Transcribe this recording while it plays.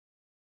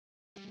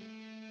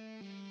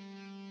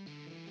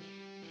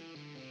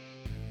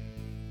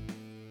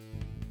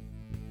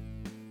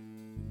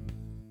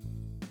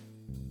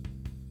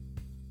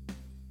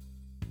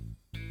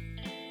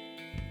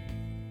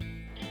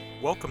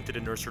Welcome to the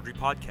Neurosurgery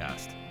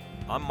Podcast.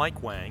 I'm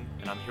Mike Wang,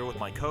 and I'm here with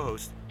my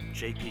co-host,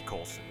 JP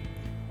Colson.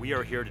 We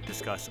are here to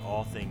discuss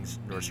all things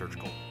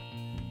neurosurgical.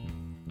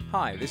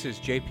 Hi, this is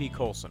JP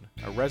Colson,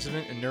 a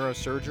resident in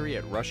neurosurgery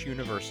at Rush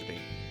University.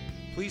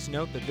 Please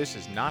note that this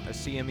is not a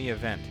CME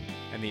event,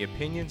 and the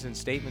opinions and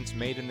statements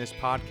made in this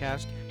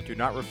podcast do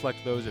not reflect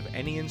those of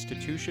any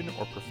institution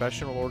or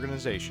professional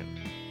organization.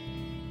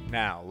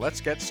 Now, let's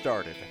get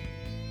started.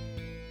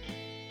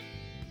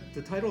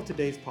 The title of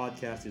today's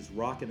podcast is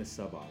Rockin' the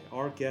Sub-I.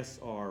 Our guests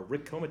are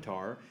Rick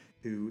Komatar,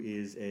 who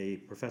is a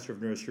professor of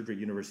neurosurgery at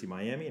University of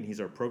Miami, and he's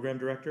our program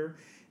director,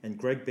 and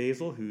Greg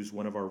Basil, who's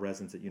one of our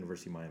residents at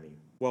University of Miami.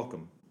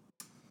 Welcome.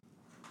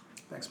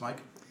 Thanks, Mike.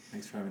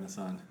 Thanks for having us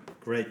on.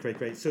 Great.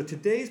 So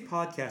today's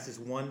podcast is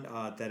one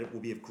that it will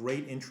be of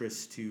great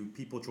interest to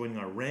people joining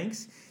our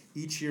ranks.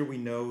 Each year we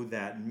know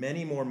that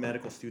many more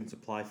medical students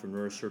apply for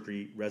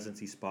neurosurgery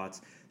residency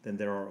spots than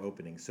there are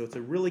openings. So it's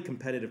a really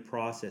competitive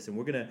process, and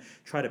we're going to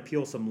try to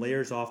peel some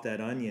layers off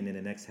that onion in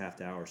the next half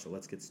hour. So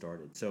let's get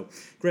started. So,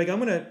 Greg, I'm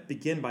going to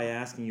begin by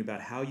asking you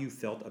about how you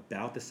felt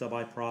about the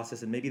sub-I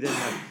process, and maybe then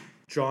have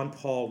John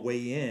Paul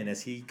weigh in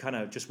as he kind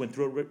of just went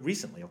through it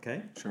recently,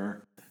 okay?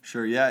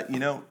 Sure. Yeah,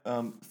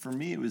 for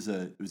me it was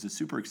a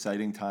super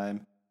exciting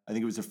time. I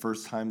think it was the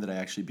first time that I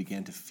actually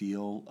began to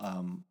feel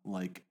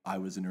like I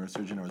was a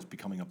neurosurgeon. I was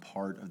becoming a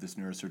part of this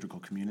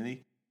neurosurgical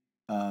community.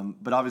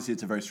 But obviously,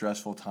 it's a very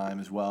stressful time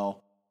as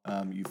well.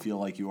 You feel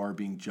like you are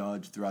being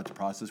judged throughout the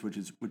process, which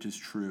is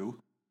true.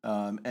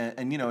 And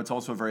it's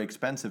also a very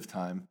expensive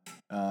time.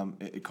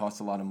 It costs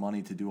a lot of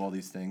money to do all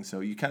these things. So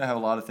you kind of have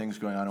a lot of things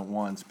going on at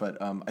once.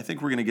 But I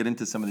think we're going to get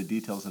into some of the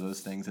details of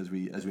those things as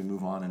we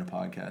move on in a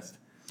podcast.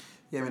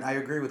 Yeah, I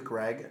agree with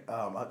Greg.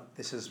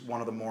 This is one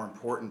of the more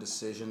important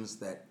decisions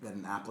that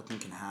an applicant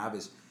can have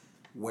is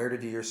where to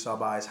do your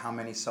sub-Is, how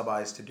many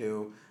sub-Is to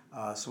do.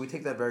 So we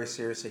take that very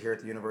seriously here at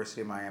the University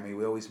of Miami.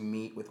 We always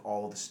meet with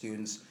all of the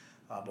students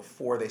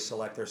before they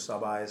select their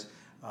sub-Is,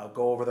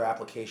 go over their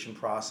application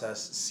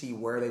process, see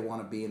where they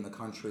want to be in the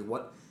country,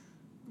 what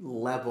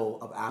level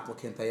of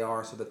applicant they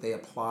are so that they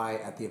apply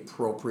at the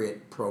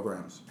appropriate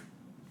programs.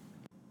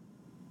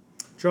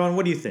 John,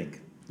 what do you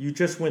think? You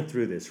just went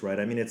through this, right?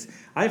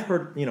 I've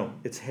heard,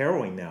 it's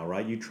harrowing now,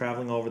 right? You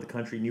traveling all over the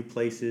country, new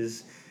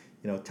places.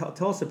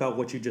 Tell us about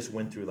what you just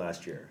went through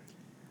last year.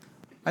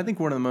 I think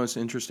one of the most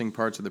interesting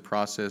parts of the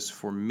process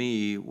for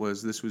me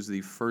was this was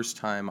the first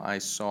time I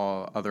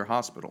saw other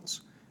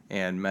hospitals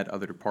and met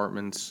other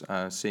departments,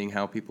 seeing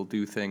how people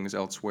do things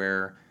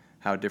elsewhere,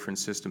 how different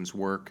systems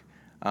work.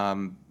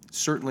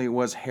 Certainly it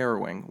was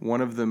harrowing.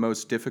 One of the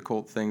most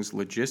difficult things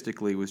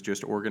logistically was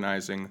just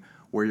organizing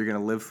where you're going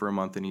to live for a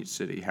month in each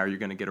city, how you're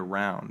going to get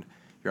around.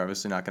 You're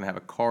obviously not going to have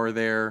a car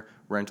there.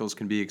 Rentals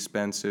can be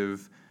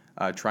expensive.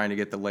 Trying to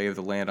get the lay of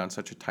the land on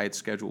such a tight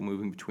schedule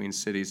moving between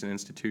cities and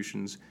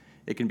institutions,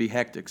 it can be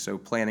hectic. So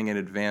planning in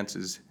advance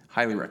is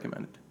highly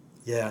recommended.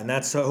 Yeah, and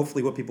that's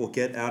hopefully what people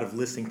get out of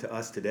listening to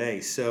us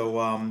today.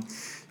 So,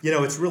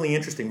 it's really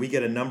interesting. We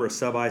get a number of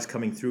sub-Is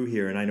coming through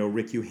here, and I know,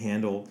 Rick, you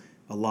handle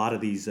a lot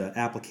of these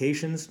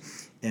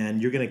applications,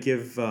 and you're going to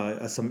give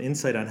us some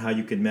insight on how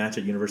you can match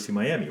at University of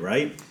Miami,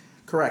 right?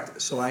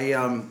 Correct. So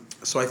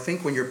I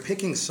think when you're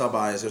picking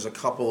sub-Is, there's a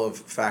couple of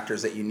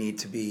factors that you need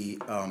to be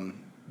kind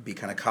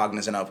of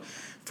cognizant of.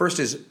 First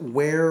is,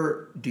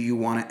 where do you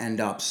want to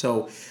end up?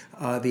 So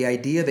the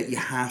idea that you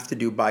have to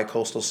do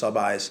bi-coastal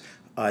sub-Is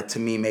to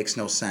me makes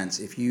no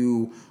sense. If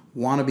you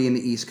want to be in the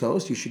East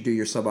Coast, you should do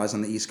your sub-Is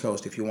on the East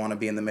Coast. If you want to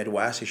be in the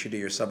Midwest, you should do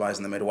your sub-Is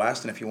in the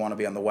Midwest. And if you want to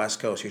be on the West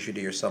Coast, you should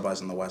do your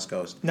sub-Is on the West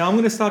Coast. Now, I'm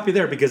going to stop you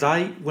there because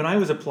when I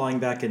was applying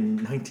back in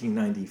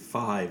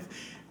 1995,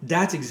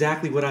 that's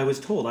exactly what I was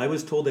told. I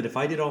was told that if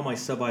I did all my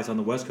sub-Is on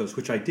the West Coast,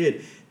 which I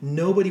did,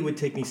 nobody would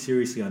take me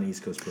seriously on the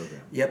East Coast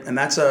program. Yep, and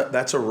that's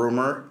a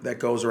rumor that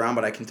goes around,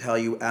 but I can tell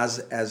you as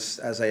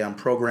a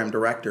program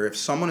director, if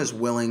someone is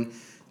willing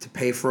to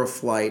pay for a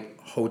flight,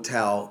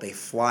 hotel, they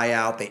fly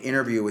out, they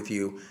interview with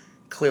you,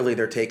 clearly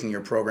they're taking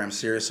your program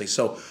seriously.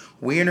 So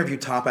we interview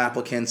top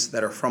applicants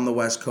that are from the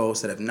West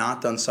Coast that have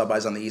not done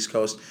sub-Is on the East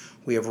Coast.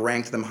 We have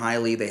ranked them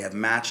highly. They have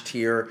matched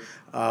here,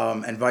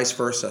 and vice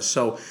versa.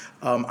 So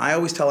I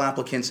always tell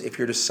applicants, if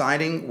you're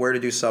deciding where to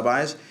do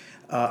sub-Is,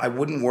 I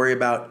wouldn't worry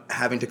about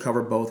having to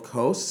cover both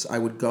coasts. I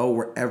would go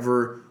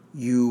wherever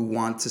you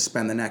want to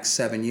spend the next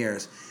 7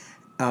 years.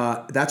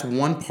 That's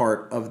one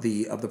part of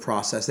the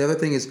process. The other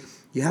thing is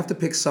you have to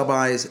pick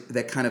sub-Is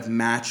that kind of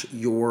match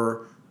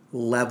your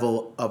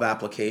level of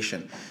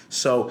application.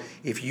 So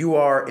if you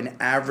are an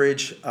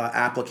average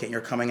applicant,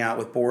 you're coming out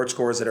with board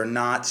scores that are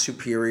not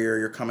superior,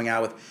 you're coming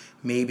out with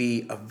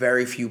maybe a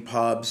very few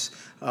pubs,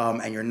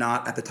 and you're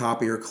not at the top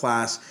of your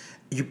class,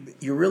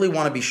 you really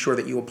want to be sure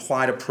that you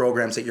apply to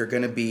programs that you're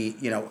going to be,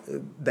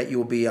 that you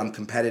will be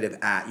competitive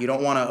at. You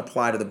don't want to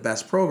apply to the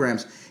best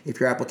programs if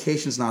your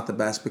application's not the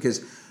best,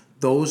 because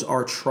those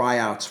are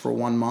tryouts for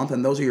 1 month,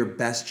 and those are your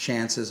best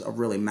chances of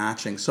really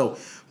matching. So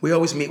we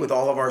always meet with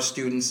all of our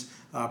students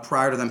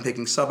prior to them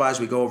picking sub-Is.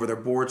 We go over their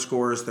board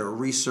scores, their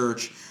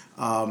research,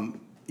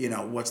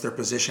 what's their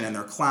position in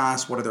their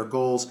class, what are their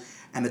goals,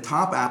 and the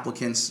top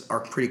applicants are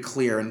pretty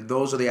clear, and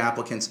those are the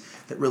applicants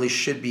that really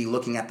should be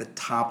looking at the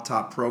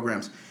top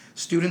programs.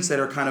 Students that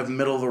are kind of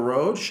middle of the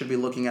road should be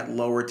looking at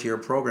lower tier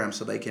programs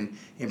so they can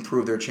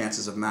improve their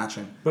chances of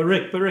matching. But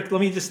Rick, let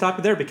me just stop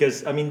you there,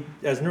 because I mean,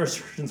 as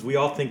neurosurgeons, we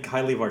all think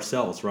highly of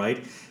ourselves,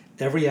 right?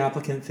 Every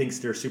applicant thinks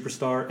they're a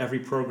superstar. Every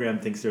program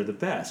thinks they're the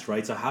best,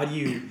 right? So how do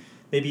you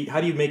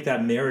make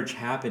that marriage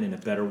happen in a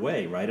better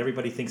way, right?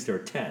 Everybody thinks they're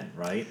a 10,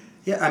 right?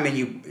 Yeah, I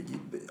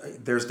mean,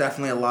 there's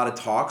definitely a lot of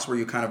talks where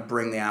you kind of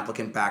bring the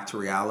applicant back to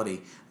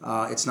reality.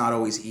 It's not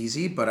always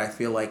easy, but I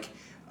feel like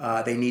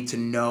they need to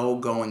know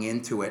going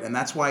into it. And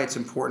that's why it's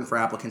important for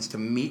applicants to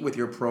meet with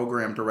your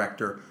program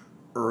director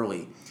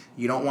early.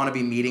 You don't want to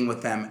be meeting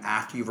with them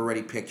after you've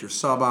already picked your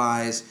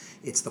sub-Is,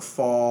 it's the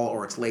fall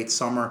or it's late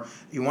summer.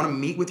 You want to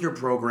meet with your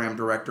program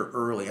director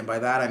early. And by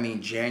that I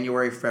mean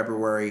January,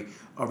 February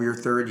of your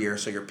third year.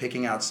 So you're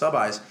picking out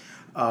sub-Is.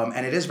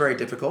 And it is very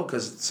difficult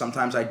because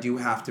sometimes I do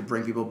have to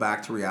bring people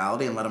back to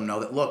reality and let them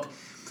know that, look,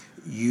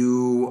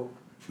 you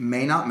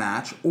may not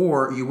match,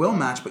 or you will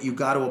match, but you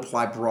got to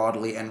apply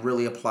broadly and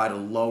really apply to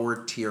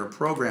lower tier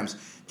programs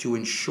to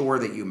ensure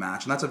that you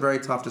match. And that's a very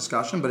tough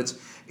discussion, but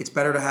it's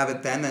better to have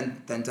it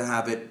then than to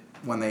have it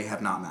when they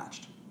have not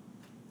matched.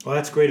 Well,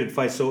 that's great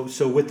advice.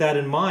 So with that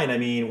in mind, I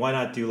mean, why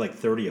not do like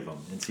 30 of them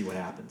and see what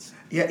happens?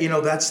 Yeah,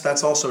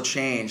 that's also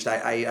changed.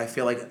 I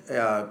feel like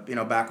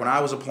back when I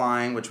was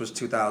applying, which was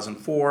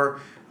 2004,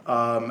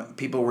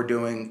 people were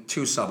doing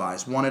 2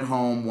 sub-Is, 1 at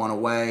home, 1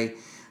 away.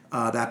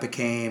 That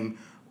became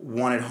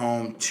 1 at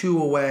home,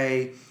 2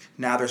 away.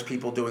 Now there's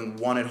people doing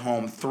 1 at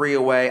home, 3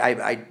 away.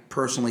 I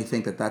personally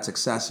think that that's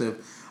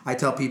excessive. I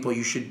tell people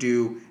you should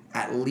do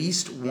at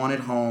least 1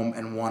 at home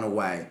and 1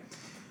 away.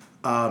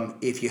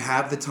 If you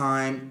have the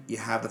time, you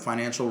have the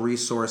financial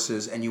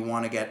resources, and you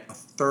want to get a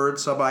third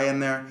sub-I in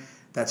there,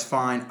 that's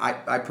fine.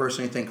 I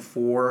personally think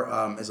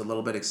 4 is a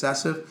little bit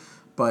excessive,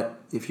 but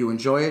if you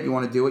enjoy it, you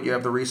want to do it, you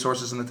have the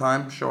resources and the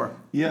time, sure.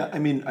 Yeah, I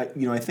mean,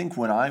 I think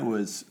when I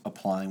was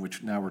applying,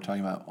 which now we're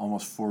talking about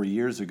almost 4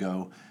 years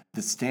ago,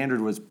 the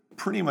standard was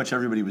pretty much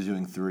everybody was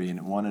doing 3,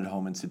 and 1 at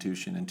home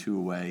institution and 2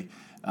 away.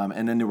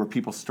 And then there were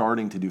people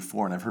starting to do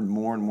 4, and I've heard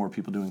more and more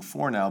people doing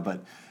 4 now,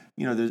 but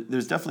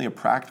there's definitely a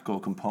practical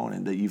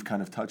component that you've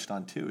kind of touched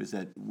on too, is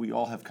that we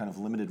all have kind of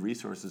limited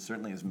resources,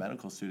 certainly as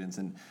medical students,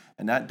 and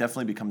that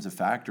definitely becomes a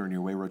factor in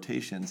your way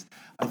rotations.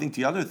 I think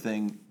the other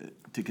thing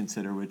to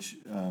consider, which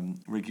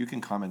Rick, you can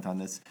comment on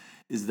this,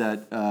 is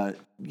that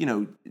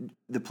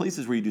the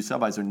places where you do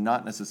sub-Is are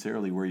not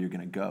necessarily where you're going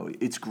to go.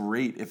 It's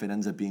great if it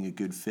ends up being a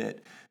good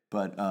fit,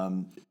 but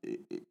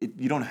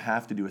you don't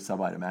have to do a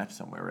sub-I to match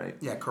somewhere, right?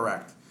 Yeah,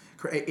 correct.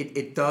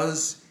 It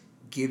does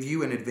give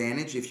you an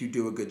advantage if you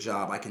do a good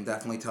job. I can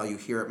definitely tell you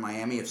here at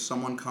Miami, if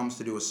someone comes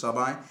to do a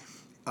sub-I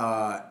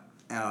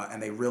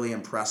and they really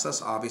impress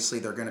us, obviously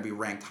they're going to be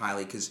ranked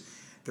highly because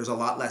there's a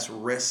lot less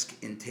risk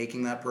in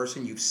taking that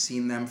person. You've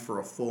seen them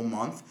for a full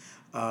month.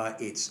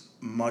 It's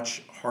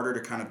much harder to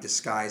kind of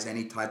disguise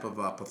any type of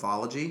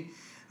pathology.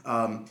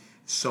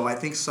 So I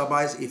think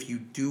sub-Is, if you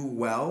do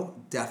well,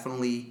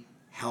 definitely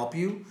help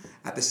you.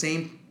 At the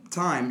same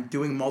time,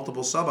 doing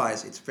multiple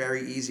sub-Is, it's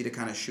very easy to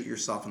kind of shoot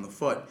yourself in the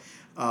foot.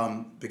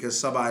 Because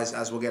sub-Is,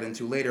 as we'll get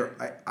into later,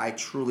 I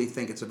truly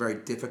think it's a very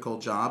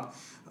difficult job.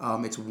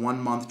 It's 1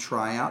 month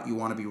tryout. You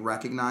want to be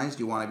recognized,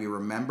 you want to be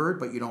remembered,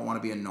 but you don't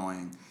want to be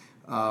annoying.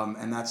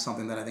 And that's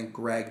something that I think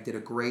Greg did a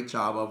great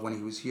job of when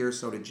he was here,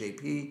 so did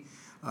JP.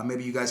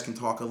 Maybe you guys can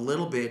talk a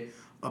little bit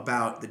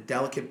about the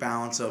delicate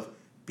balance of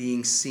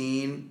being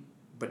seen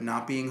but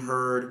not being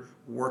heard,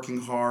 working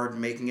hard,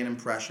 making an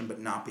impression but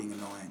not being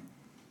annoying.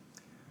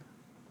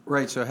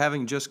 Right, so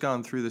having just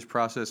gone through this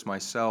process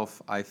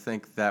myself, I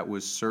think that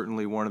was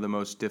certainly one of the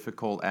most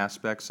difficult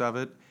aspects of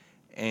it,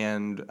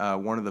 and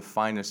one of the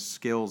finest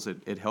skills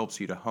it helps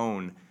you to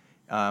hone.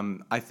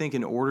 I think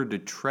in order to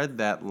tread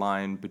that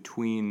line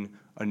between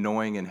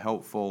annoying and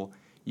helpful,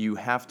 you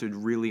have to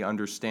really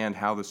understand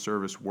how the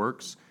service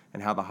works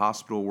and how the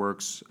hospital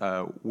works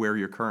where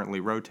you're currently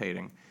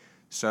rotating.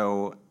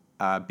 So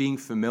being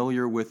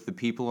familiar with the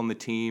people on the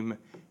team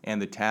and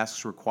the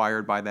tasks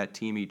required by that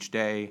team each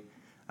day,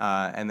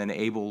 and then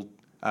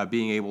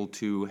being able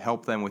to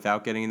help them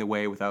without getting in the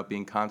way, without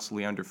being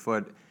constantly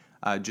underfoot.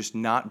 Just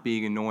not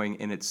being annoying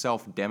in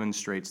itself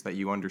demonstrates that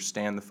you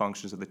understand the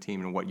functions of the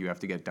team and what you have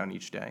to get done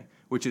each day,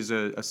 which is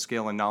a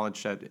skill and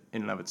knowledge set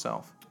in and of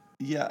itself.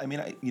 Yeah, I mean,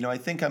 I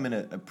think I'm in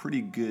a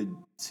pretty good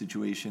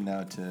situation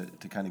now to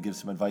kind of give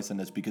some advice on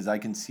this, because I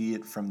can see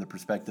it from the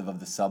perspective of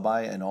the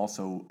sub-I and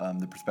also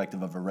the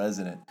perspective of a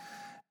resident.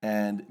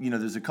 And,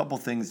 there's a couple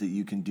things that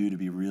you can do to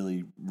be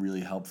really,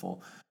 really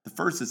helpful. The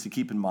first is to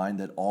keep in mind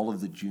that all of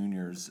the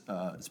juniors,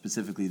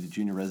 specifically the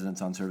junior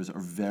residents on service,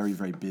 are very,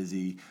 very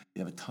busy. They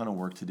have a ton of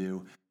work to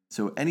do.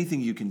 So anything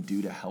you can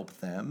do to help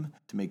them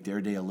to make their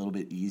day a little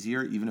bit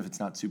easier, even if it's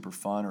not super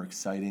fun or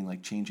exciting,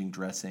 like changing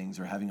dressings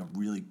or having a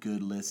really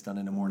good list done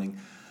in the morning,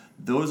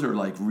 those are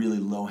like really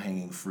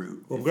low-hanging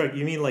fruit. Well, Greg,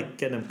 you mean like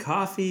getting them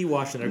coffee,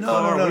 washing their No,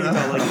 car? no, What do you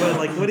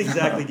no. call- what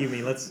exactly do you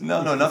mean?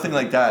 No, nothing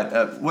like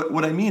that.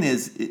 What I mean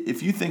is,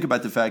 if you think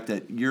about the fact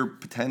that you're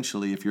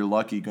potentially, if you're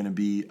lucky, going to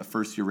be a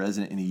first-year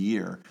resident in a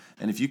year,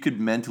 and if you could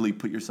mentally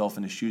put yourself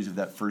in the shoes of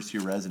that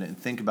first-year resident and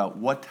think about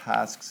what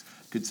tasks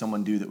could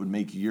someone do that would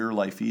make your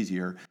life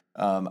easier,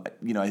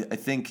 I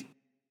think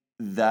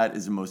that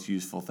is the most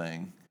useful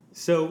thing.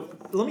 So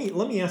let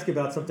me ask you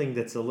about something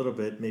that's a little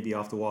bit maybe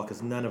off the wall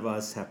because none of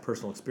us have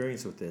personal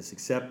experience with this,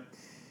 except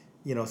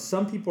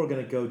some people are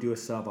going to go do a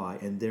sub-I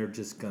and they're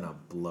just going to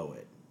blow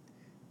it.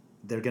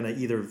 They're going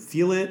to either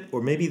feel it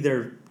or maybe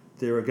they're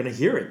going to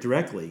hear it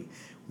directly.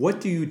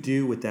 What do you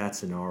do with that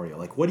scenario?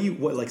 Like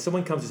like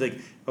someone comes and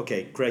like,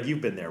 okay, Greg,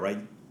 you've been there, right?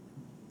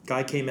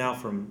 Guy came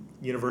out from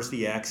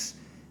University X,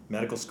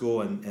 medical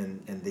school,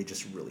 and they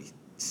just really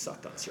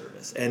sucked on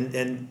service,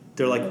 and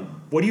they're like,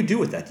 what do you do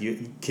with that?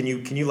 Can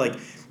you like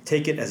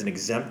take it as an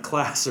exempt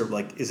class, or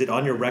like is it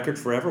on your record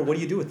forever? What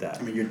do you do with that?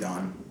 I mean, you're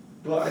done.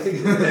 Well, I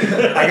think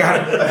I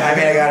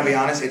gotta be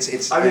honest.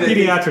 It's. I mean,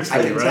 pediatrics,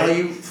 I can right? tell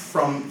you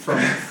from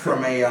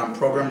a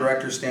program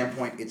director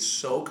standpoint, it's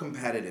so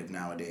competitive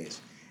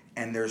nowadays,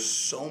 and there's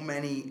so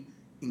many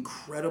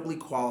incredibly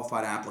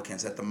qualified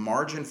applicants that the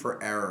margin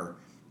for error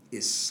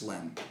is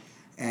slim.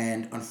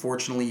 And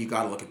unfortunately, you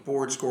got to look at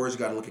board scores, you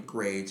got to look at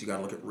grades, you got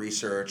to look at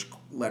research,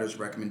 letters of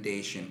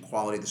recommendation,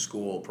 quality of the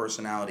school,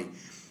 personality.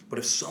 But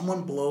if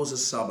someone blows a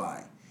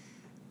sub-I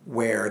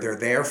where they're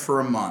there for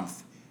a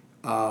month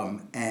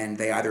and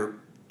they either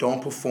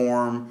don't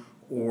perform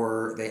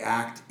or they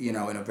act, in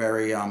a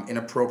very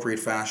inappropriate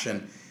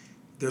fashion,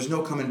 there's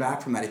no coming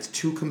back from that. It's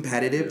too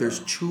competitive.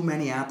 There's too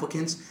many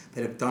applicants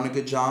that have done a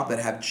good job that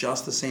have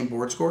just the same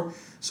board score.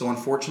 So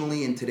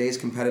unfortunately, in today's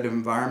competitive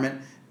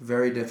environment,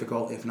 very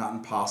difficult, if not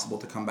impossible,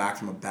 to come back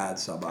from a bad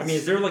sub-I. I mean,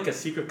 is there like a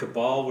secret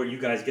cabal where you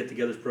guys get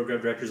together as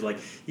program directors, like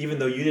even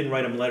though you didn't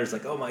write them letters,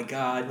 like, oh my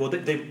God, well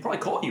they probably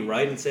call you,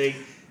 right, and say,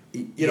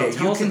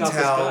 tell us about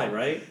this guy,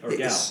 right, or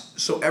gal.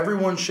 So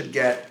everyone should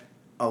get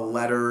a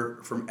letter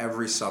from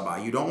every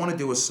sub-I. You don't want to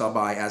do a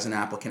sub-I as an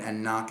applicant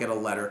and not get a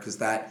letter because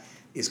that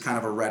is kind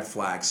of a red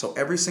flag. So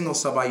every single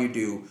sub-I you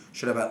do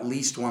should have at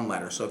least one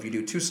letter. So if you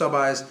do 2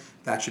 sub-Is,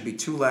 that should be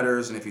 2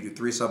 letters, and if you do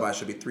 3 sub-Is, it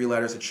should be 3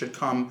 letters. It should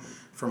come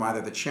from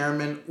either the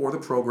chairman or the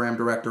program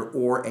director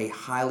or a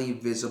highly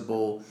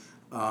visible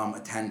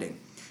attending.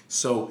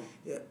 So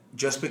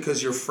just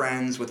because you're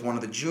friends with one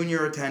of the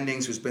junior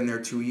attendings who's been there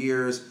 2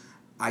 years,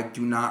 I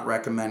do not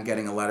recommend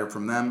getting a letter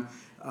from them.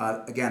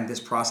 Again, this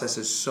process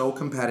is so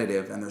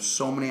competitive and there's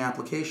so many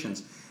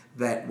applications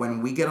that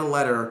when we get a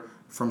letter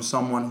from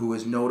someone who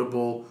is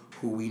notable,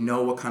 who we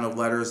know what kind of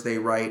letters they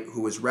write,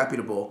 who is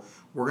reputable,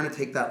 we're going to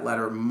take that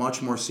letter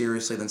much more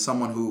seriously than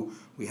someone who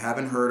we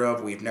haven't heard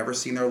of, we've never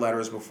seen their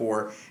letters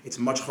before. It's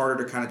much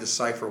harder to kind of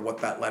decipher what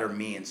that letter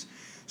means.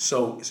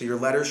 So your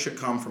letters should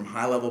come from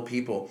high-level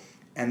people.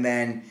 And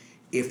then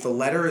if the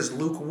letter is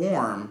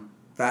lukewarm,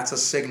 that's a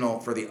signal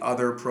for the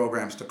other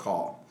programs to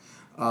call.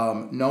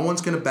 No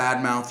one's going to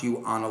badmouth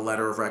you on a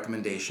letter of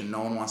recommendation.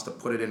 No one wants to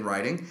put it in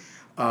writing.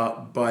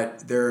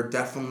 But there are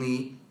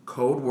definitely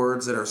code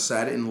words that are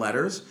said in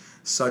letters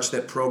such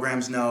that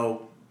programs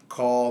know,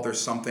 call,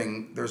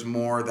 there's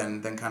more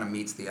than kind of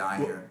meets the eye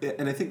here.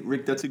 And I think,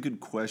 Rick, that's a good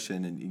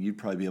question, and you'd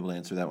probably be able to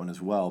answer that one as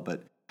well.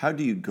 But how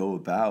do you go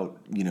about,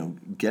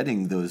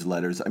 getting those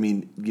letters? I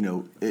mean,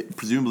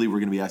 presumably we're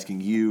going to be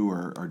asking you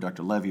or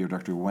Dr. Levy or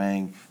Dr.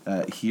 Wang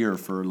here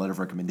for a letter of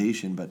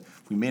recommendation, but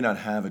we may not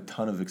have a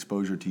ton of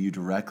exposure to you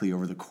directly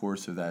over the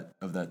course of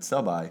that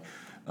sub-I.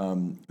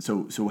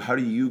 So how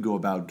do you go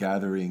about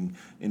gathering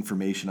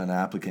information on an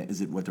applicant?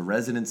 Is it what the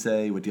residents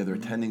say, what the other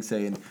attendings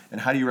say,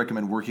 and how do you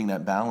recommend working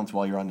that balance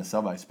while you're on the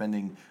sub-I,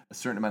 spending a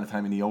certain amount of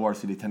time in the OR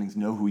so the attendings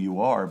know who you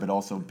are, but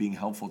also being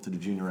helpful to the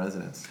junior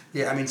residents?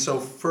 Yeah, I mean, so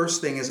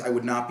first thing is I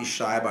would not be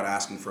shy about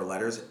asking for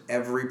letters.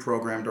 Every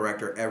program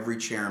director, every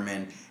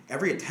chairman,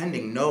 every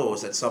attending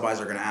knows that sub-Is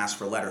are going to ask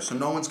for letters, so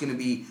no one's going to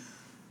be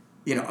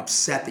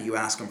upset that you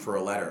ask them for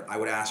a letter. I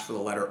would ask for the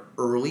letter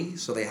early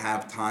so they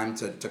have time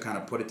to kind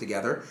of put it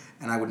together,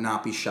 and I would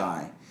not be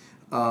shy.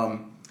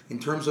 In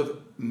terms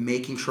of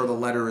making sure the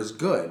letter is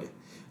good,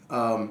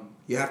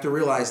 you have to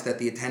realize that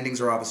the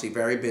attendings are obviously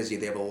very busy.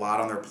 They have a lot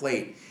on their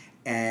plate,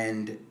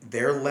 and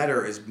their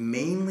letter is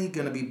mainly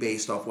going to be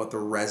based off what the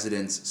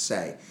residents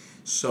say.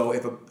 So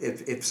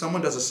if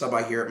someone does a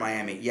sub-I here at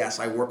Miami, yes,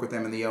 I work with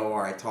them in the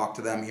OR. I talk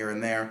to them here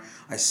and there.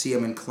 I see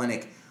them in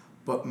clinic,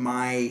 but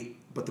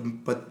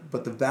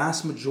the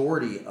vast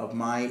majority of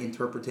my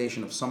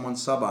interpretation of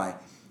someone's sub-I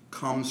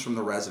comes from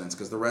the residents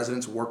because the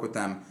residents work with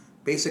them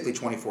basically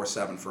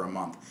 24/7 for a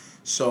month.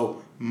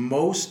 So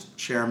most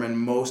chairmen,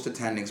 most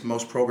attendings,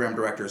 most program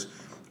directors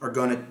are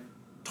going to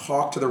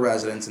talk to the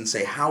residents and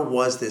say, how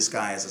was this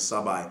guy as a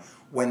sub-I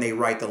when they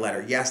write the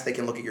letter? Yes, they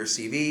can look at your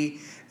CV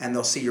and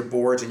they'll see your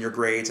boards and your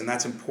grades, and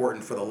that's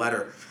important for the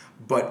letter.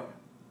 But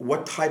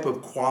what type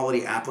of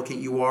quality applicant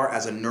you are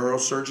as a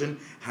neurosurgeon?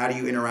 How do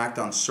you interact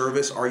on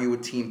service? Are you a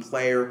team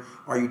player?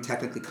 Are you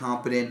technically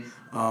competent?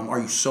 Are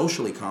you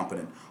socially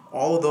competent?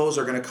 all of those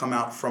are going to come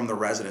out from the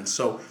residents.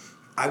 So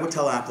I would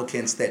tell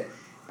applicants that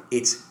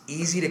it's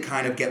easy to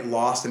kind of get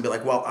lost and be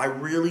like, well, I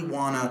really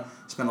want to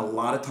spend a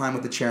lot of time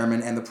with the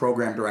chairman and the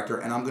program director,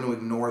 and I'm going to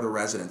ignore the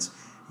residents.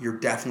 You're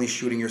definitely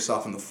shooting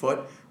yourself in the foot.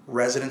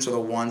 Residents are the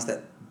ones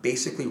that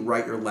basically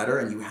write your letter,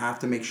 and you have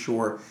to make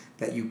sure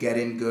that you get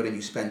in good and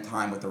you spend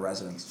time with the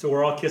residents. So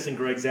we're all kissing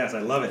Greg's ass. I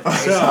love it.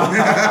 So,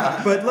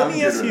 but let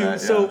me ask you,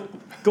 so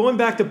going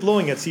back to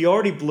blowing it, so you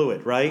already blew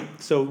it, right?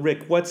 So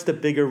Rick, what's the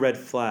bigger red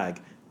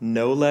flag?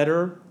 No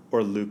letter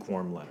or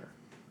lukewarm letter?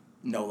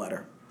 No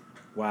letter.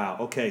 Wow.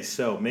 Okay.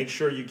 So make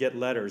sure you get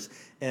letters.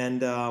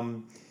 And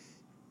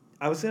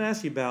I was going to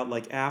ask you about,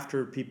 like,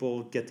 after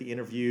people get the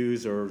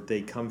interviews or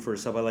they come for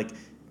somebody, like,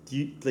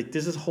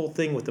 there's this whole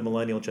thing with the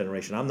millennial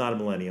generation. I'm not a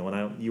millennial,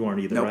 and you aren't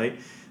either, Nope. right?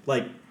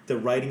 Like the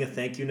writing of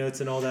thank you notes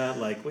and all that,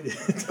 like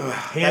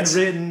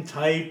handwritten,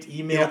 typed,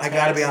 email. I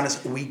got to be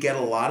honest. We get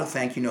a lot of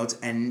thank you notes,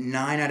 and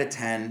 9 out of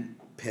 10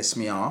 piss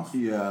me off.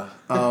 Yeah.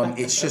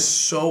 It's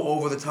just so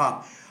over the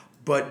top.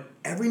 But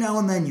every now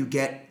and then you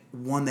get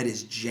one that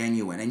is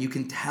genuine, and you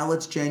can tell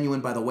it's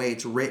genuine by the way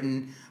it's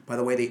written, by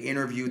the way they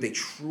interview. They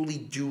truly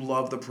do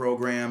love the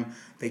program.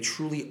 They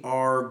truly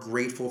are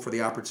grateful for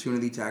the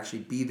opportunity to actually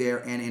be there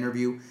and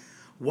interview.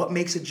 What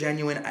makes it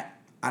genuine,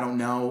 I don't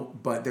know,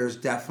 but there's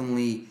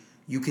definitely,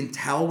 you can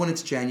tell when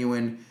it's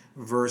genuine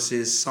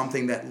versus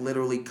something that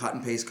literally cut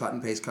and paste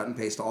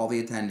to all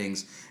the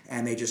attendings,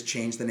 and they just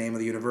change the name of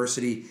the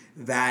university.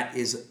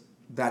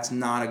 That's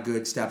not a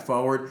good step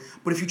forward.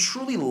 But if you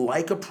truly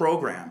like a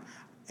program,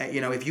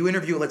 if you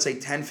interview, let's say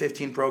 10,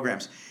 15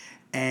 programs,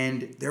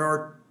 and there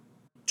are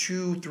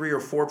 2, 3, or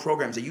 4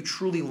 programs that you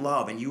truly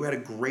love and you had a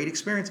great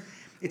experience,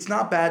 it's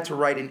not bad to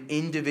write an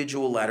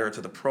individual letter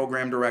to the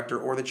program director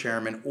or the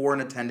chairman or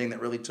an attending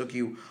that really took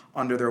you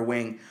under their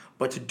wing.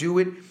 But to do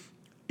it,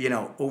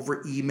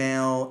 over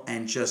email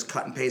and just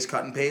cut and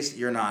paste,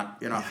 you're not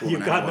fooling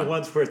You've gotten anyone. the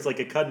ones where it's like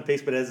a cut and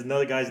paste, but it has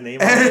another guy's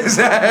name on it.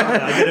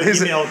 I get an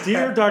email,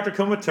 dear Dr.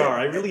 Komatar,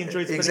 I really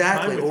enjoyed spending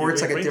time with you. Or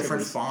it's like a Great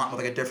different interviews. font with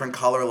like a different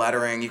color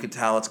lettering. You could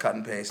tell it's cut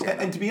and paste.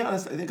 And to be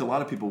honest, I think a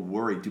lot of people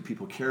worry. Do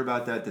people care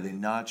about that? Do they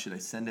not? Should I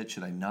send it?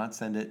 Should I not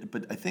send it?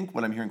 But I think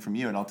what I'm hearing from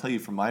you, and I'll tell you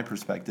from my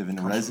perspective in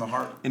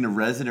the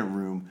resident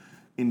room,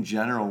 in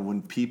general,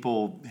 when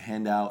people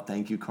hand out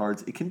thank you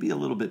cards, it can be a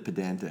little bit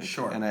pedantic.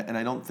 Sure. And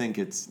I don't think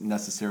it's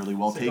necessarily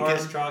well Cigars,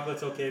 taken.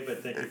 chocolates, okay,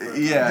 but thank you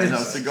for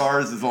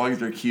Cigars as long as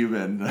they're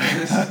Cuban.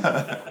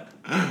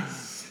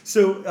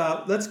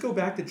 So let's go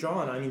back to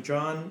John. I mean,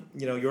 John,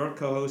 you're our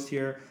co-host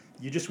here.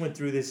 You just went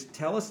through this.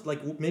 Tell us,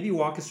 maybe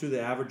walk us through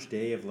the average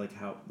day of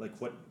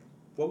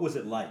what was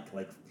it like?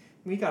 Like,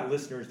 we got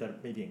listeners that are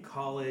maybe in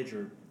college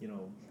or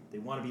they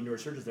want to be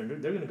neurosurgeons. They're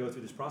going to go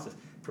through this process.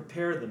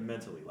 Prepare them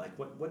mentally. Like,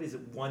 what is it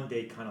one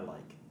day kind of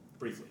like,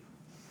 briefly?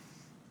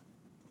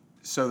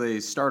 So they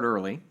start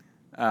early,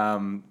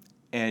 and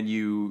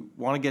you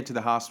want to get to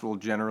the hospital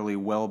generally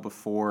well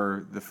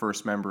before the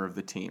first member of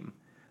the team.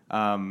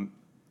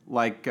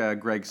 Like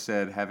Greg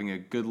said, having a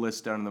good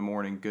list done in the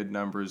morning, good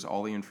numbers,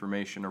 all the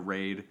information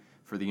arrayed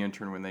for the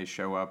intern when they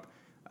show up.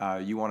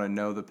 You want to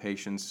know the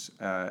patients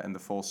and the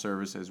full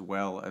service as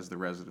well as the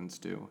residents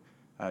do,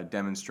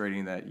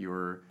 demonstrating that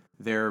you're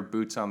there,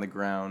 boots on the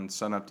ground,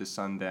 sun up to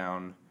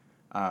sundown,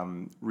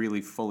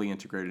 really fully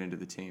integrated into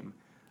the team.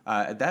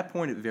 At that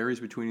point, it varies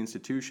between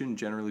institution.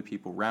 Generally,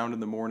 people round in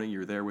the morning.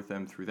 You're there with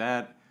them through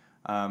that.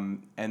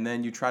 And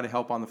then you try to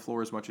help on the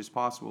floor as much as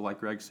possible. Like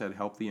Greg said,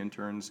 help the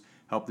interns,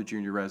 help the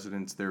junior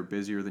residents. They're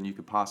busier than you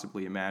could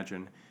possibly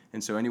imagine.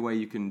 And so any way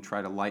you can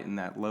try to lighten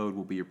that load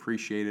will be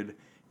appreciated,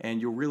 and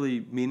you'll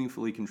really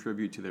meaningfully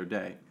contribute to their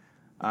day.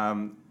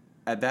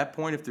 At that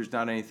point, if there's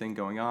not anything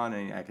going on,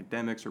 any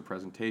academics or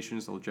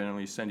presentations, they'll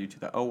generally send you to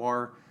the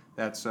OR.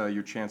 That's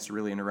your chance to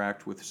really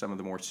interact with some of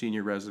the more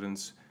senior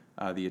residents,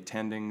 the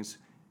attendings,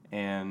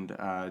 and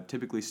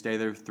typically stay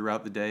there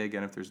throughout the day,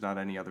 again, if there's not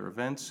any other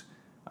events.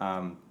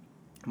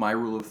 My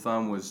rule of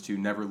thumb was to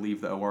never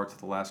leave the OR till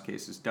the last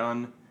case is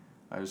done.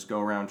 I just go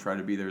around, try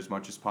to be there as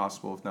much as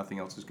possible if nothing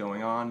else is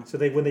going on. So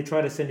when they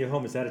try to send you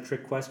home, is that a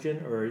trick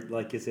question, or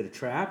is it a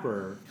trap,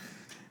 or?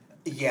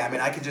 Yeah, I mean,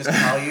 I can just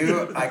tell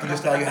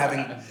you,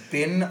 having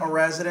been a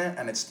resident,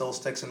 and it still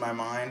sticks in my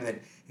mind, that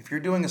if you're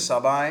doing a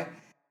sub-I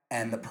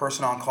and the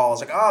person on call is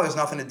like, oh, there's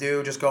nothing to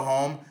do, just go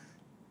home,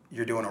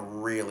 you're doing a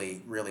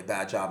really, really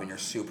bad job, and you're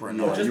super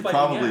annoying. You're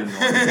probably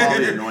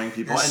annoying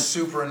people. You're And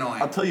super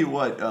annoying. I'll tell you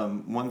what,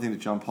 one thing that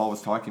John Paul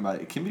was talking about,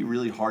 it can be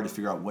really hard to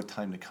figure out what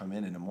time to come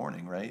in the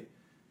morning, right?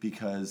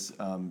 Because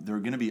there are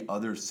going to be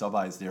other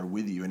sub-Is there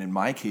with you. And in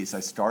my case, I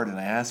started and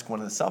I asked one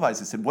of the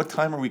sub-Is, I said, what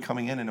time are we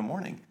coming in the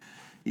morning?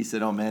 He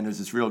said, oh man, there's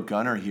this real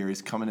gunner here.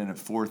 He's coming in at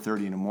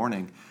 4:30 in the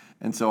morning.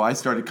 And so I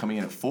started coming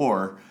in at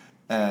 4,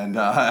 And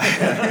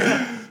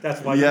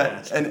That's why you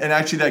asked. and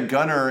actually that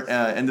gunner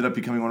ended up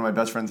becoming one of my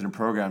best friends in a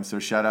program. So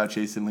shout out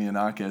Jason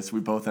Leonakis. We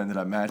both ended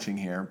up matching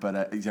here.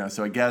 But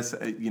so I guess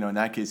in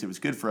that case it was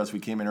good for us. We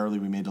came in early.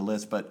 We made the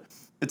list, but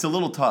it's a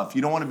little tough.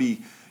 You don't want to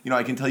be.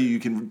 I can tell you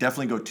can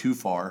definitely go too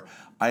far.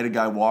 I had a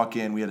guy walk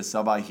in. We had a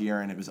sub-I here,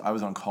 and I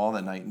was on call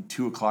that night. And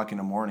 2:00 in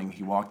the morning,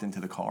 he walked into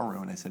the call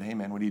room, and I said, "Hey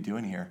man, what are you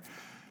doing here?"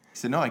 He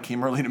said, "No, I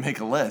came early to make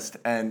a list."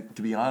 And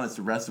to be honest,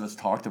 the rest of us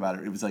talked about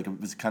it. It was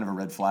kind of a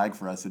red flag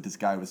for us that this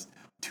guy was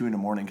 2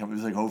 a.m. It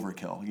was like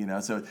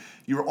overkill, So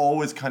you were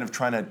always kind of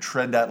trying to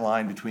tread that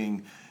line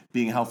between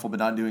being helpful but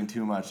not doing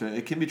too much.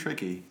 It can be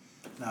tricky.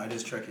 No, it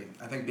is tricky.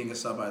 I think being a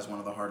sub-I is one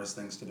of the hardest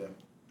things to do.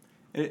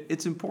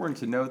 It's important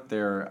to note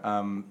there,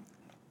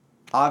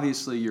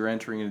 obviously you're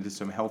entering into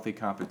some healthy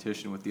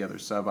competition with the other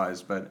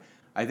sub-Is, but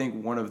I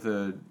think one of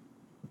the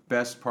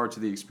best parts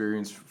of the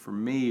experience for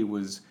me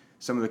was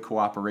some of the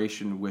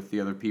cooperation with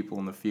the other people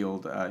in the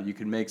field. You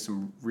can make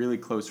some really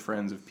close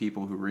friends of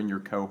people who are in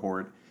your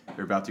cohort.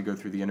 They're about to go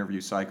through the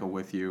interview cycle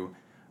with you.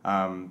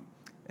 And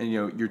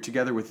you're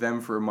together with them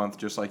for a month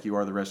just like you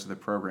are the rest of the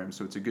program.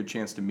 So it's a good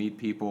chance to meet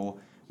people,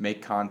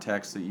 make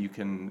contacts that you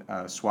can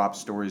swap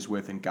stories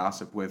with and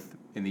gossip with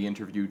in the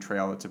interview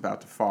trail that's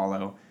about to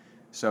follow.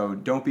 So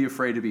don't be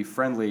afraid to be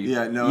friendly.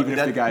 Yeah, no, even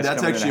if the guy's that's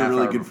coming actually in a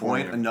really half hour good before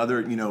point. you.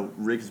 Another,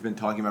 Rick has been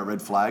talking about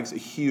red flags. A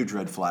huge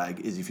red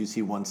flag is if you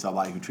see one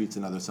sub-I who treats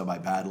another sub-I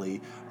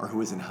badly, or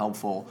who isn't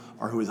helpful,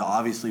 or who is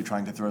obviously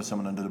trying to throw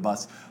someone under the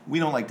bus. We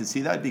don't like to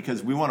see that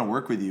because we want to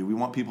work with you. We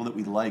want people that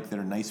we like, that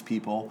are nice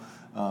people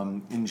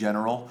in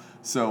general.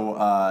 So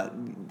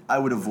I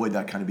would avoid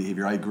that kind of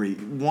behavior. I agree.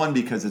 One,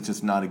 because it's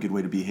just not a good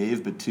way to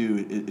behave, but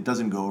two, it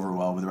doesn't go over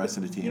well with the rest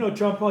of the team.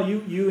 John Paul,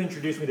 you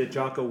introduced me to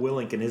Jocko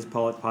Willink and his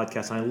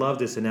podcast, and I love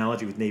this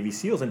analogy with Navy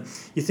SEALs. And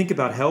you think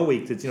about Hell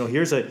Week, that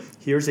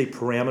here's a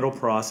pyramidal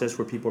process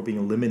where people are being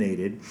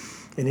eliminated,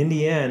 and in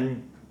the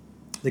end,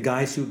 the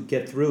guys who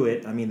get through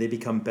it, they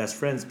become best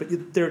friends,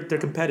 but they're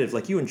competitive,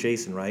 like you and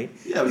Jason, right?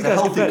 Yeah, it was a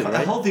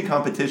healthy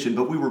competition,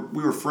 but we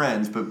were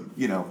friends, but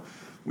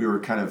we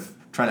were kind of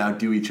trying to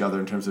outdo each other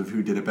in terms of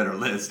who did a better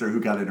list or who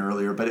got in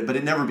earlier, but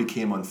it never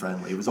became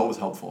unfriendly. It was always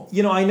helpful.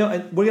 I know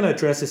we're going to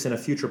address this in a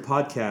future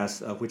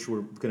podcast, which we're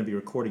going to be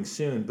recording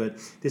soon, but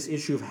this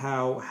issue of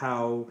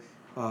how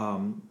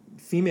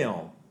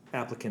female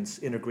applicants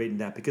integrate in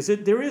that, because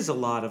there is a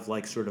lot of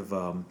a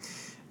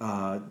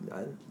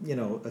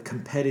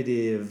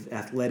competitive,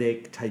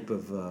 athletic type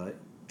of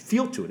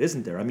feel to it,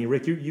 isn't there?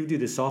 Rick, you do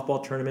the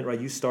softball tournament, right?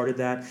 You started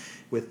that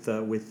with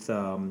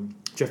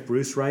Jeff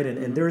Bruce, right?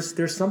 And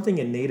there's something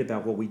innate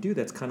about what we do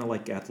that's kind of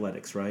like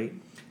athletics, right?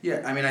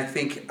 Yeah, I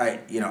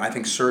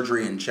think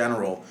surgery in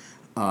general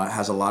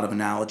has a lot of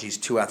analogies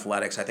to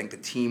athletics. I think the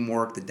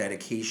teamwork, the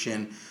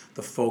dedication,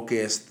 the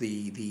focus,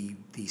 the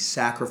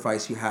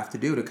sacrifice you have to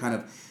do to kind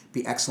of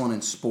be excellent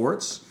in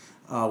sports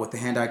with the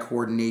hand-eye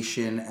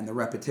coordination and the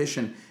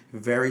repetition,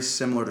 very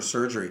similar to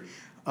surgery.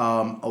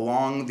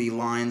 Along the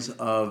lines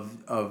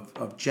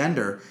of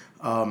gender,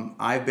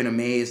 I've been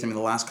amazed. The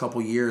last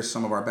couple of years,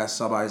 some of our best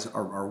sub-Is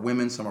are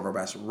women, some of our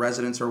best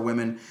residents are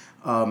women.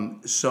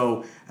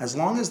 So as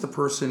long as the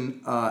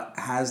person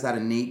has that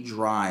innate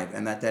drive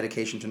and that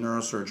dedication to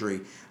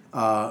neurosurgery,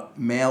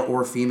 male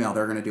or female,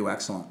 they're going to do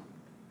excellent.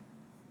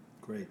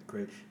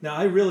 Great. Now,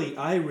 I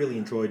really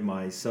enjoyed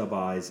my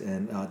sub-Is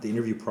and the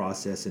interview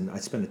process, and I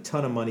spent a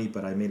ton of money,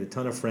 but I made a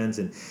ton of friends,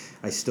 and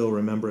I still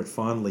remember it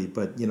fondly.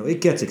 But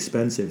it gets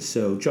expensive.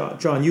 So,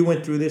 John, you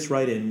went through this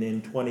right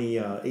in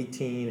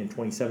 2018 and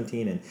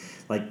 2017, and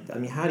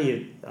how do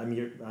you? Maybe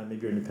you're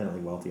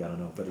independently wealthy. I don't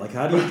know, but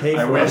how do you pay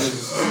for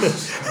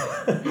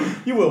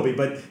it? You will be,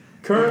 but.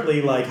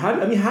 Currently,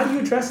 how do you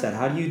address that?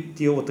 How do you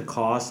deal with the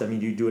cost? Do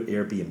you do it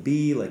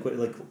Airbnb?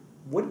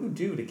 What do you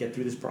do to get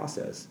through this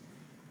process?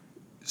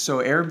 So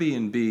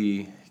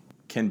Airbnb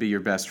can be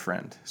your best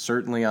friend.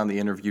 Certainly on the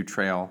interview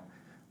trail,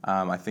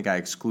 I think I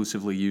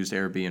exclusively used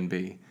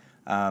Airbnb.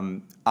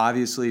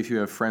 Obviously, if you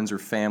have friends or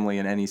family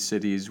in any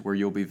cities where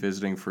you'll be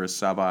visiting for a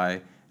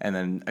sub-I, and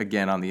then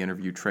again on the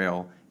interview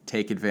trail,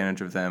 take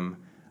advantage of them.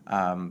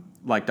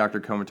 Like Dr.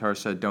 Komatar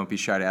said, don't be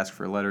shy to ask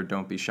for a letter.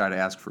 Don't be shy to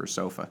ask for a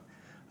sofa.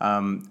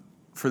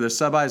 For the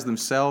sub-Is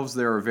themselves,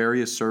 there are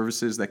various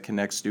services that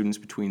connect students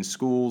between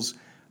schools.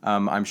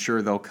 I'm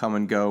sure they'll come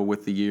and go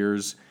with the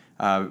years.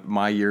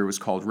 My year was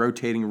called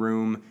Rotating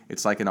Room.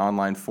 It's like an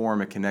online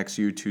forum. It connects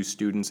you to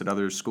students at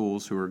other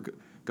schools who are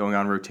going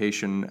on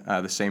rotation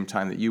the same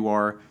time that you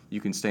are. You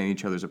can stay in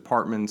each other's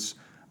apartments.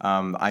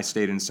 I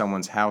stayed in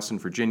someone's house in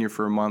Virginia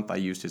for a month. I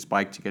used his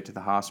bike to get to the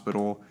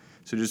hospital.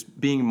 So just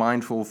being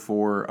mindful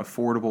for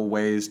affordable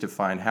ways to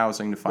find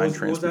housing, to find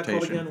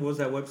transportation. What was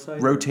that called again? What was that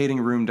website?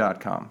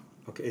 Rotatingroom.com.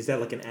 Okay, is that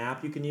like an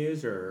app you can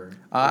use, or?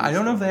 I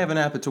don't know if they have an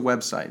app. It's a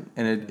website,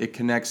 and it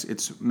connects.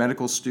 It's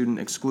medical student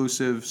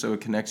exclusive, so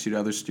it connects you to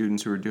other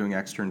students who are doing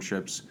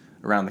externships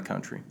around the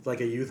country. It's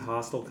like a youth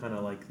hostel kind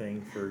of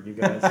thing for you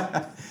guys.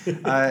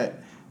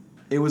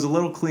 It was a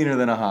little cleaner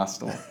than a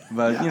hostel,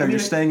 but Yeah, I mean, you're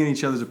staying in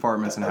each other's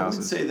apartments and I would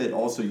houses. say that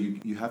also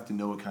you have to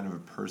know what kind of a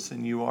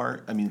person you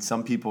are. I mean,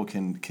 some people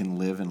can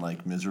live in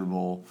like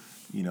miserable,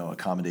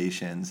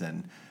 accommodations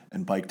and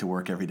bike to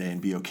work every day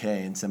and be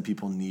okay, and some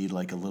people need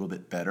like a little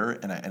bit better.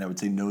 And I would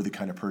say know the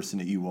kind of person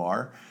that you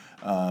are.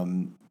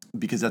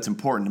 Because that's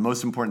important. The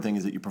most important thing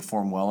is that you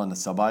perform well in the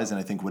sub-Is, and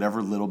I think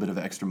whatever little bit of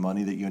extra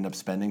money that you end up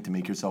spending to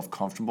make yourself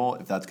comfortable,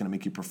 if that's going to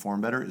make you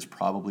perform better, is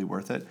probably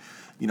worth it.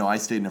 I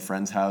stayed in a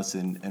friend's house,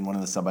 and one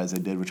of the sub-Is I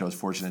did, which I was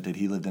fortunate that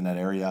he lived in that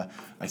area,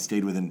 I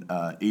stayed with an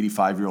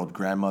 85-year-old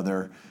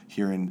grandmother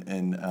here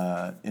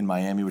in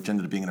Miami, which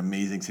ended up being an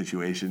amazing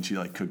situation. She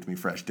like cooked me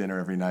fresh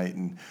dinner every night,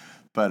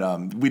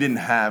 But we didn't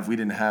have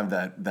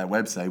that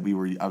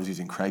website. I was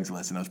using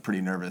Craigslist, and I was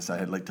pretty nervous. I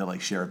had to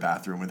share a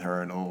bathroom with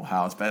her in a little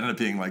house, but it ended up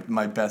being like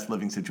my best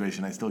living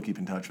situation. I still keep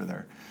in touch with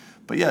her.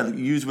 But yeah,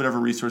 use whatever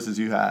resources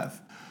you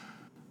have.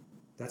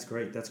 That's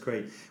great. That's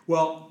great.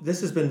 Well, this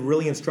has been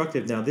really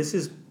instructive. Now, this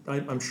is,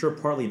 I'm sure,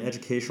 partly an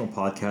educational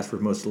podcast for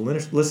most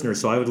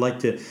listeners. So I would like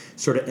to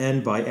sort of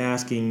end by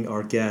asking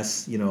our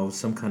guests,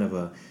 some kind of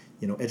a,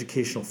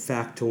 educational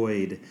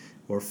factoid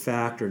or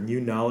fact or new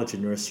knowledge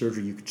in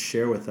neurosurgery you could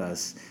share with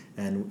us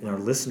and our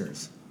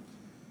listeners.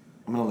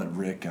 I'm gonna let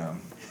Rick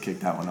kick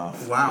that one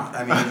off. Wow.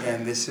 I mean,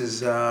 and this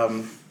is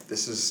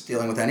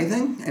dealing with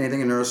anything in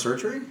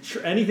neurosurgery?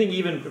 Sure. Anything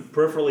even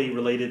peripherally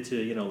related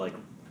to, like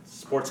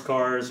sports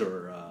cars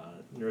or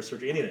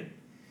neurosurgery, anything.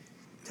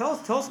 Tell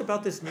us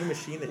about this new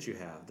machine that you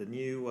have, the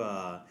new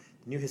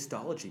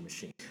histology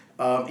machine.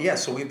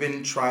 So we've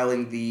been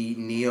trialing the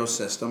NEO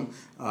system.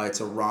 It's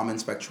a Raman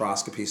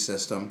spectroscopy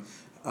system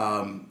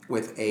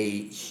with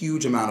a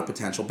huge amount of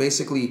potential.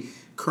 Basically,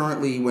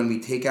 currently when we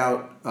take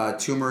out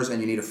tumors and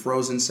you need a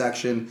frozen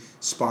section,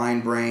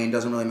 spine, brain,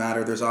 doesn't really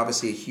matter. There's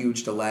obviously a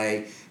huge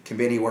delay, can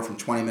be anywhere from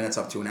 20 minutes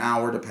up to an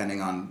hour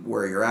depending on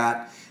where you're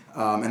at.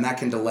 And that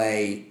can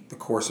delay the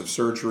course of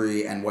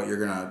surgery and what you're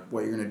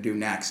gonna do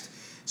next.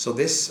 So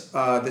this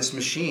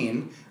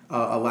machine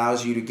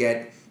allows you to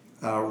get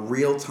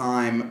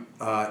real-time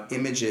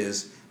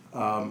images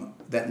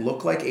that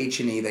look like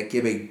H&E, that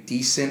give a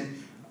decent,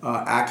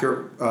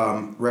 accurate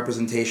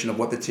representation of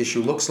what the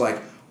tissue looks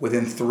like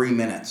within 3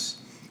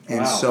 minutes. And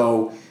wow.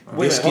 So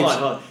wait a minute,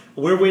 hold on.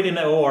 We're waiting in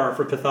the OR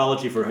for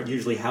pathology for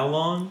usually how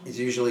long? It's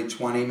usually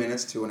 20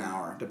 minutes to an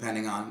hour,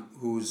 depending on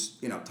who's,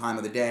 time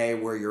of the day,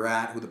 where you're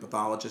at, who the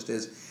pathologist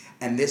is.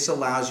 And this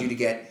allows you to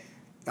get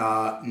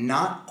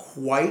not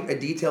quite a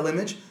detailed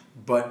image,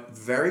 but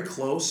very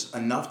close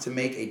enough to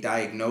make a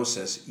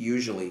diagnosis,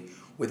 usually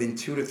within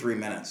 2 to 3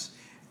 minutes.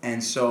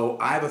 And so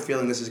I have a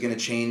feeling this is going to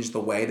change the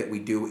way that we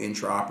do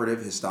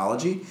intraoperative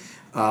histology.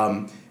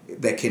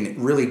 That can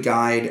really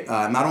guide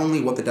not only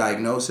what the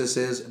diagnosis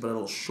is, but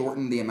it'll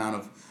shorten the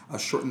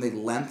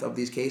length of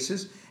these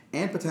cases,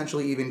 and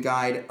potentially even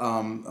guide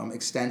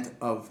extent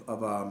of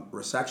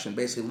resection.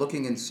 Basically,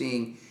 looking and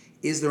seeing,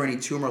 is there any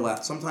tumor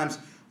left? Sometimes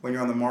when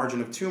you're on the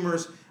margin of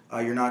tumors,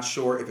 you're not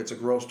sure if it's a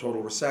gross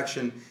total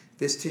resection.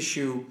 This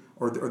tissue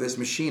or this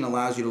machine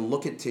allows you to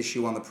look at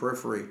tissue on the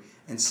periphery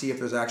and see if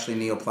there's actually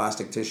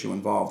neoplastic tissue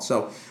involved.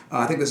 So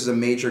I think this is a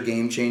major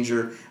game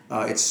changer.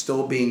 It's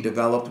still being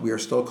developed. We are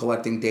still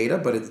collecting data,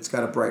 but it's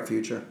got a bright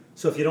future.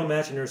 So if you don't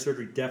match in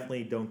neurosurgery,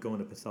 definitely don't go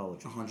into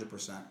pathology.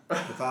 100%.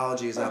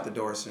 Pathology is out the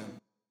door soon.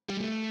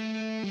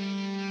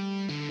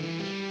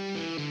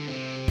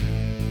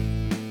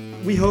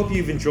 We hope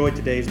you've enjoyed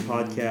today's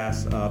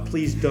podcast.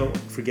 Please don't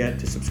forget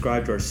to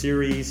subscribe to our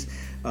series.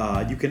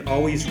 You can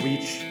always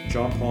reach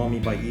John Paul and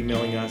me by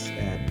emailing us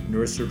at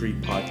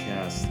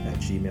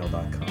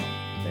neurosurgerypodcast@gmail.com.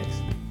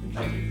 Thanks.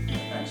 Thank you.